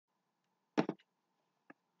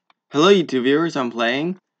Hello YouTube viewers, I'm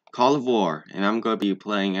playing Call of War, and I'm going to be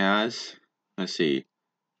playing as, let's see,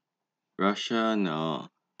 Russia, no,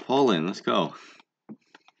 Poland, let's go.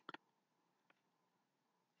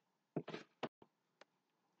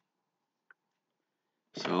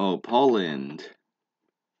 So, Poland.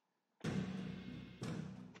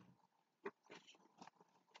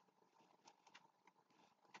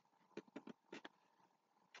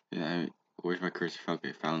 Yeah, where's my cursor?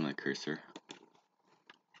 Okay, found my cursor.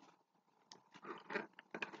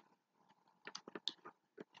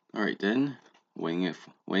 Alright then,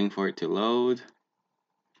 waiting for it to load.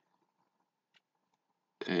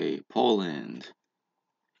 Okay, Poland.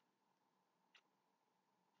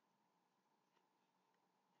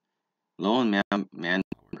 Low on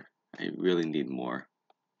manpower. I really need more.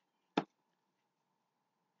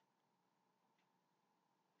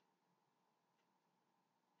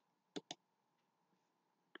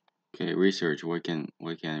 Okay, research. What can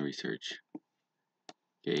I research?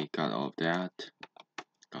 Okay, got all of that.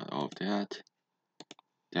 Got all of that.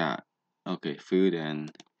 That. Okay, food and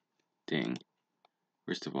thing.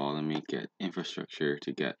 First of all, let me get infrastructure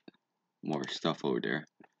to get more stuff over there.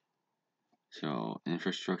 So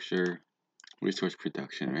infrastructure, resource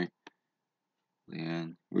production, right?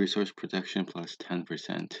 Land, resource production plus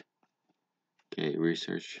 10%. Okay,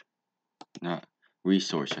 research, not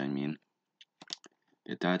resource, I mean.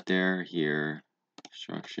 Get that there, here,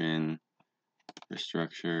 construction,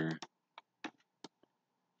 infrastructure.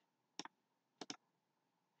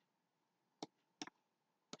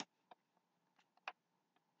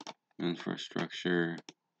 Infrastructure.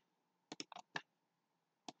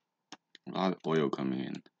 A lot of oil coming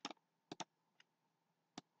in.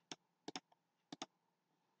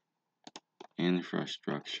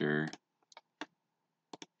 Infrastructure.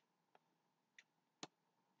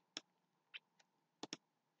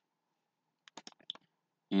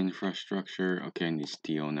 Infrastructure. Okay, I need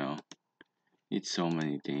steel now. Need so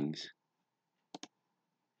many things.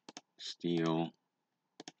 Steel.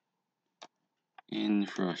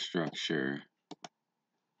 Infrastructure.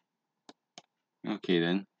 Okay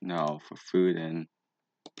then. Now for food and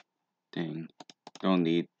thing. Don't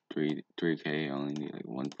need 3K, I only need like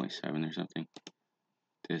 1.7 or something.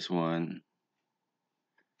 This one.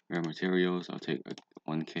 Rare materials, I'll take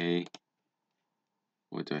 1K.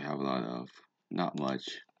 What do I have a lot of? Not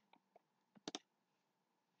much.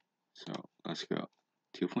 So let's go.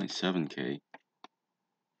 2.7K.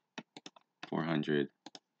 400.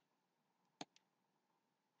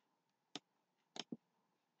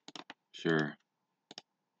 Sure.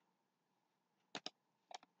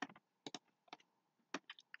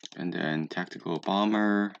 And then tactical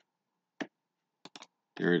bomber.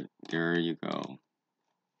 There you go.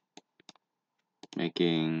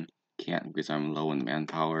 Making, can't because I'm low in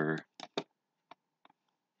manpower.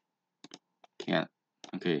 Can't.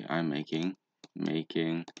 Okay, I'm making.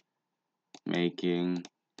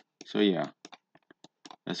 So yeah,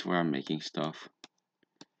 that's where I'm making stuff.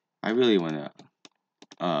 I really wanna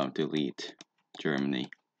delete Germany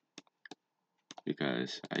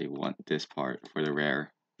because I want this part for the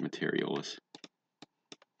rare materials.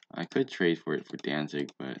 I could trade for it for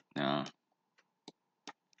Danzig, but nah.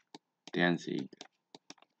 Danzig.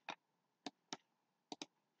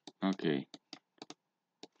 Okay.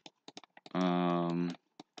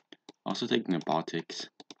 Also taking the Baltics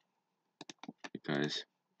because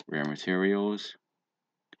rare materials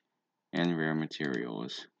and rare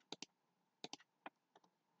materials.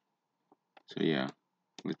 So yeah,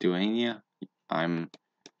 Lithuania, I'm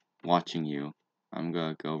watching you. I'm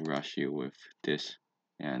gonna go rush you with this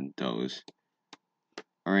and those.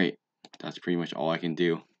 Alright, that's pretty much all I can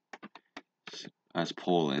do as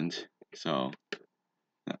Poland. So,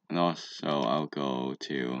 and also I'll go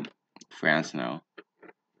to France now.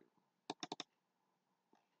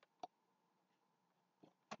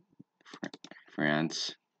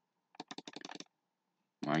 France.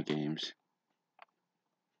 My games.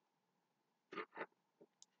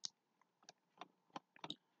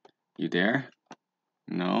 You there?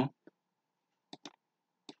 No?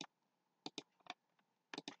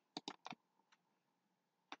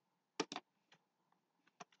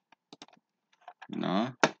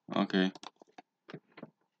 No? Okay.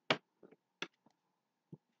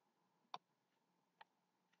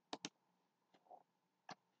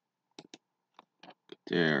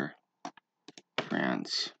 There.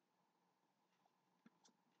 France.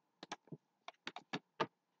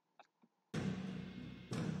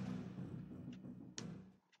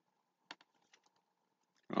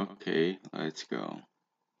 Okay, let's go.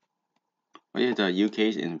 Oh yeah, the UK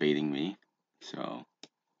is invading me. So,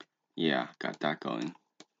 yeah, got that going.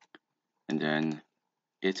 And then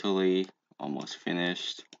Italy, almost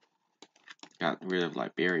finished. Got rid of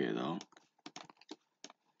Liberia though.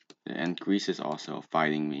 And Greece is also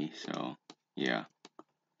fighting me, so yeah.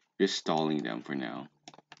 Just stalling them for now.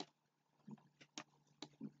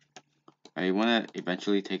 I want to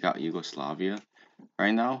eventually take out Yugoslavia.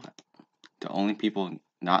 Right now, the only people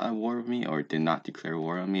not at war with me or did not declare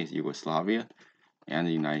war on me is Yugoslavia and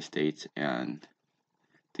the United States and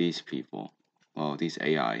these people. Well, these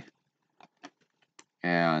AI.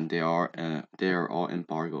 And they are all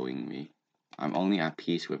embargoing me. I'm only at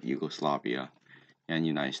peace with Yugoslavia and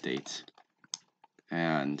United States.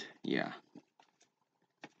 And yeah.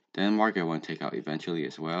 Denmark I want to take out eventually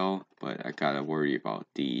as well, but I gotta worry about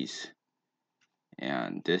these.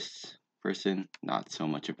 And this person, not so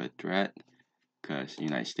much of a threat, because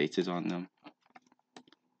United States is on them.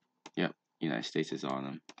 Yep, United States is on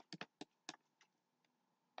them.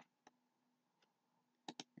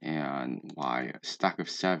 And why? A stack of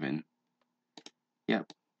 7.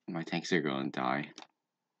 Yep, my tanks are gonna die.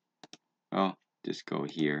 Well, just go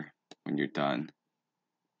here when you're done.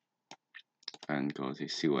 And go to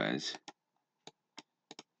Suez.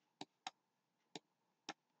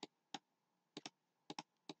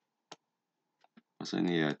 Also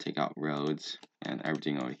need to take out roads and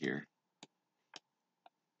everything over here.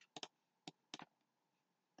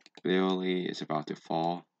 Clearly is about to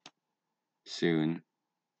fall soon.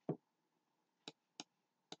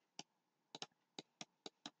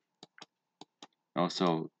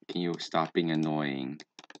 Also, can you stop being annoying?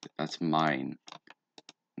 That's mine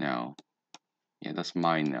now. Yeah, that's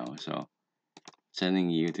mine now, so sending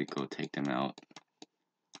you to go take them out.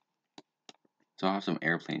 So I have some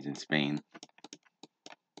airplanes in Spain.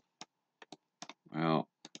 Well,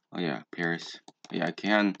 oh yeah, Paris. Yeah, I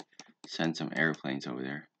can send some airplanes over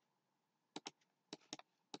there.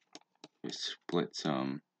 Just split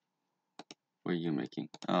some. What are you making?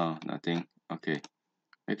 Oh, nothing. Okay.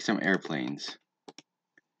 Make some airplanes.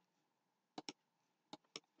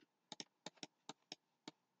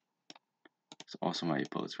 It's also my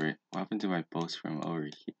boats, right? What happened to my boats from over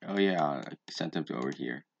here? Oh yeah, I sent them to over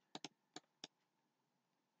here.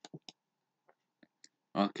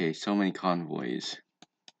 Okay, so many convoys.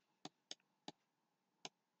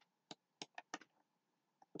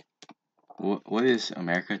 What is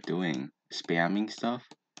America doing? Spamming stuff?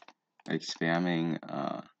 Like spamming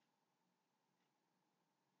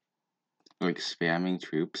like spamming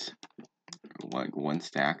troops? Like 1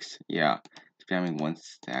 stacks? Yeah. Spamming 1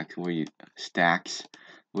 stack. What are you stacks?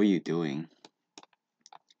 What are you doing?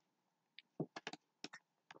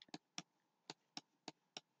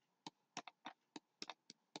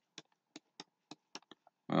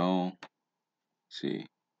 Well, let's see.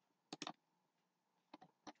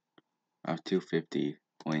 I have 250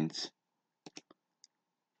 points.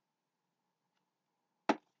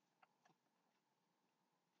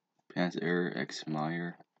 Panzer X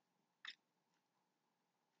Meyer.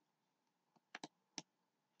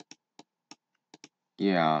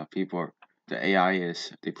 Yeah, the AI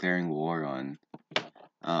is declaring war on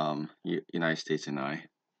United States and I.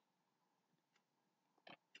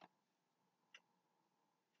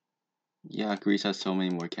 Yeah, Greece has so many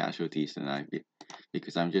more casualties than I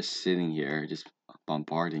because I'm just sitting here just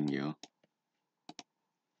bombarding you.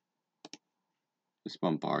 Just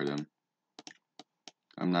bombard them.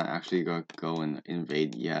 I'm not actually gonna go and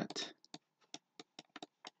invade yet.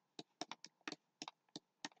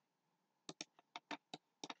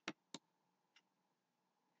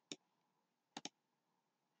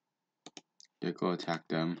 Yeah, go attack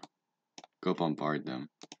them. Go bombard them.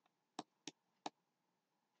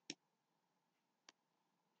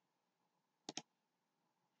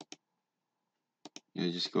 Yeah,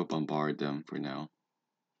 just go bombard them for now.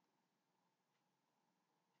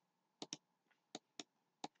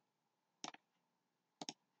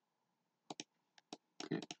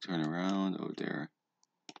 Okay, turn around over there.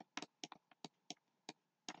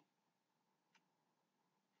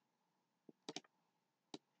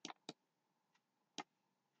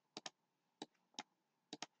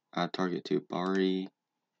 Add target to Bari.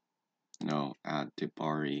 No, add to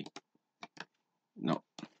Bari. No.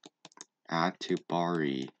 Add to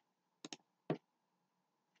Bari.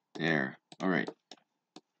 There. Alright.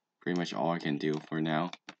 Pretty much all I can do for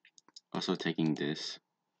now. Also taking this.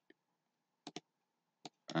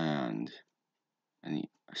 And I need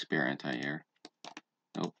a spare anti-air.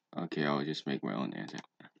 Nope. Okay, I'll just make my own anti.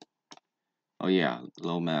 Oh yeah,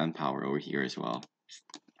 low manpower over here as well.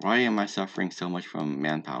 Why am I suffering so much from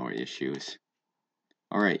manpower issues?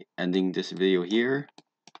 Alright, ending this video here.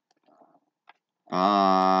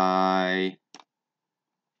 Bye.